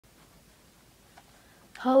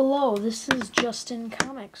Hello, this is Justin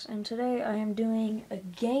Comics, and today I am doing a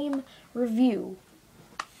game review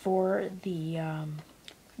for the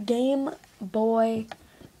Game Boy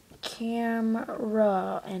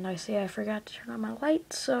Camera. And I forgot to turn on my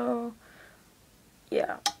light, so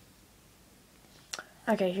yeah.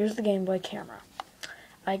 Okay, here's the Game Boy Camera.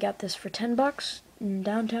 I got this for $10 in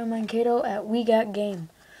downtown Mankato at We Got Game.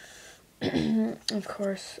 Of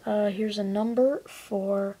course, here's a number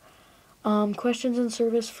for questions and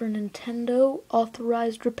service for Nintendo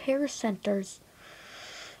authorized repair centers.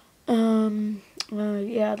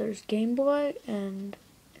 Yeah, there's Game Boy, and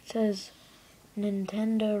it says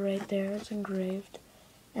Nintendo right there. It's engraved.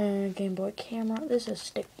 And Game Boy Camera. This is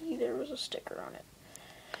sticky. There was a sticker on it.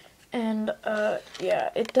 And,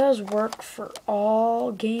 yeah, it does work for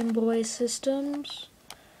all Game Boy systems.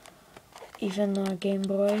 Even the Game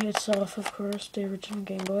Boy itself, of course, the original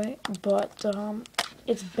Game Boy. But,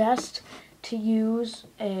 it's best to use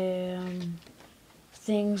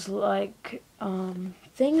things like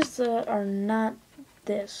things that are not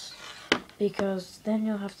this, because then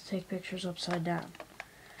you'll have to take pictures upside down.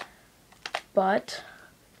 But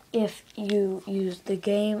if you use the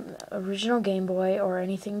original Game Boy or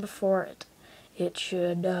anything before it, it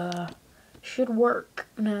should work.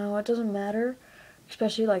 Now it doesn't matter,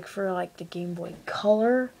 especially for the Game Boy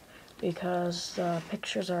Color, because the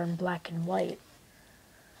pictures are in black and white.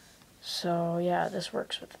 So yeah, this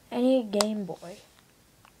works with any Game Boy.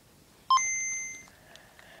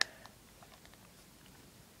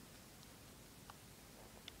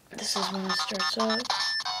 This is when it starts up.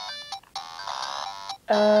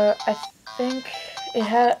 I think it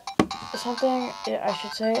had something, I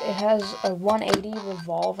should say, it has a 180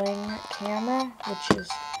 revolving camera, which is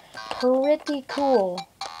pretty cool.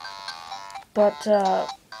 But,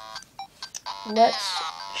 let's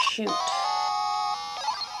shoot.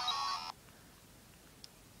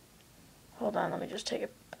 Hold on, let me just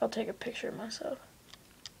I'll take a picture of myself.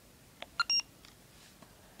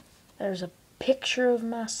 There's a picture of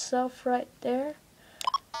myself right there.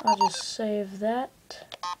 I'll just save that.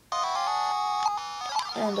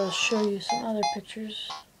 And I'll show you some other pictures.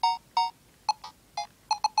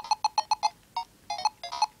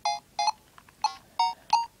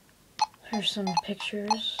 Here's some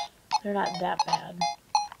pictures. They're not that bad.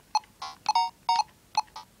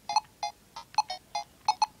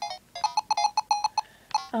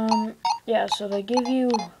 Yeah, so they give you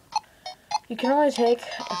can only take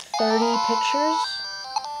 30 pictures,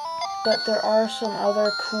 but there are some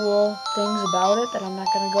other cool things about it that I'm not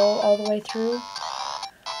going to go all the way through.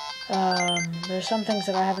 There's some things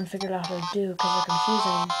that I haven't figured out how to do because they're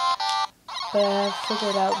confusing, but I have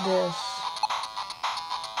figured out this.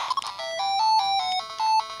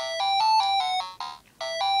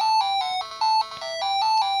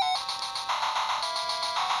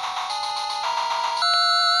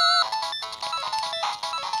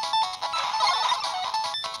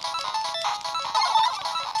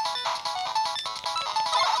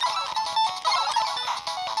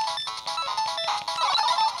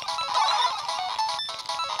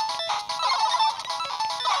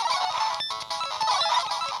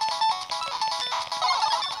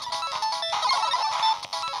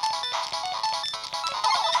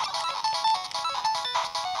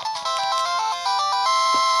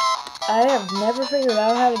 I have never figured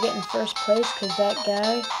out how to get in first place because that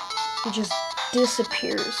guy, he just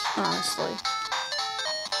disappears, honestly.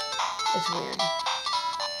 It's weird.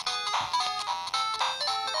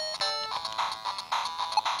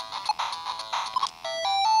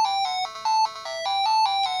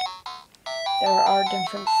 There are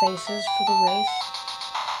different faces for the race.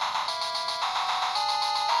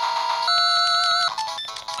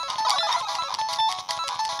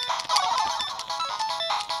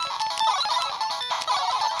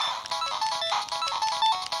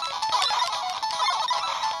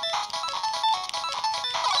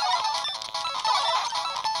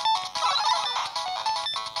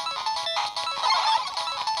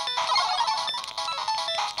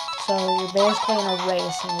 So you're basically in a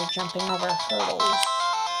race and you're jumping over hurdles.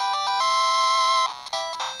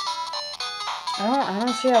 I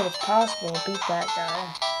don't see how it's possible to beat that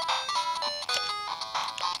guy.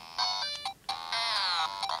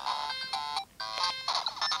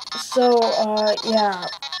 So, yeah.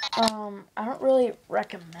 I don't really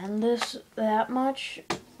recommend this that much,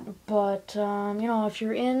 but, you know, if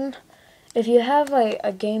you have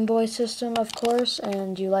a Game Boy system, of course,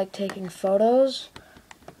 and you like taking photos,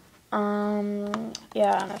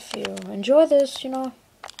 yeah, and if you enjoy this, you know,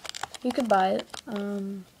 you could buy it.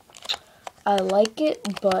 I like it,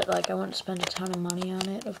 but, I wouldn't spend a ton of money on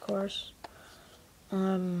it, of course.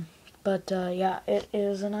 But yeah, it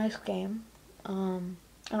is a nice game. I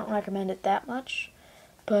don't recommend it that much,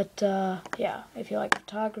 but yeah, if you like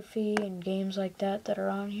photography and games like that are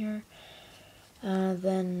on here,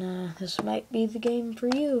 then this might be the game for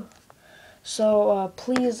you. So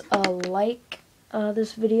please like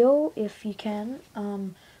this video if you can.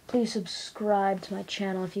 Please subscribe to my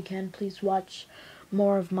channel if you can. Please watch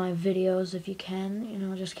more of my videos if you can. You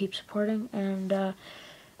know, just keep supporting. And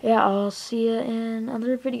yeah, I'll see you in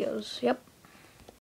other videos. Yep.